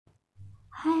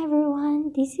Hi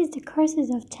everyone, this is the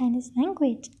courses of Chinese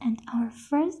language and our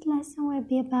first lesson will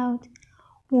be about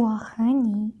我和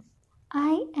你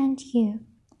I and you.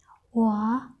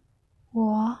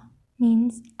 我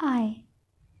means I.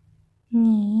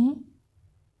 你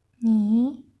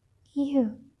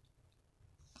you.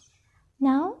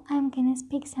 Now I'm gonna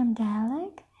speak some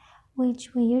dialect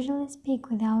which we usually speak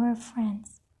with our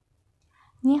friends.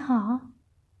 你好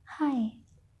Hi,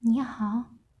 你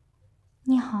好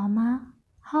你好吗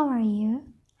How are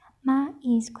you? Ma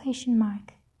is question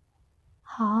mark.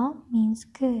 好 means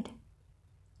good.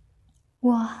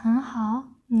 我很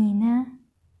好，你呢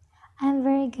I'm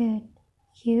very good.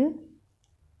 You?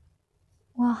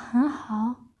 我很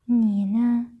好，你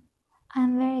呢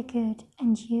I'm very good.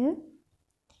 And you?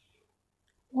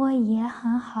 我也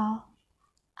很好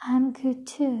I'm good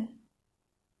too.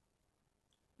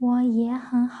 我也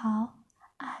很好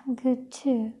I'm good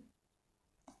too.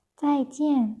 再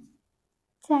见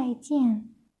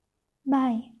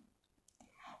Bye.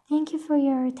 Thank you for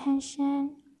your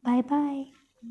attention. Bye bye.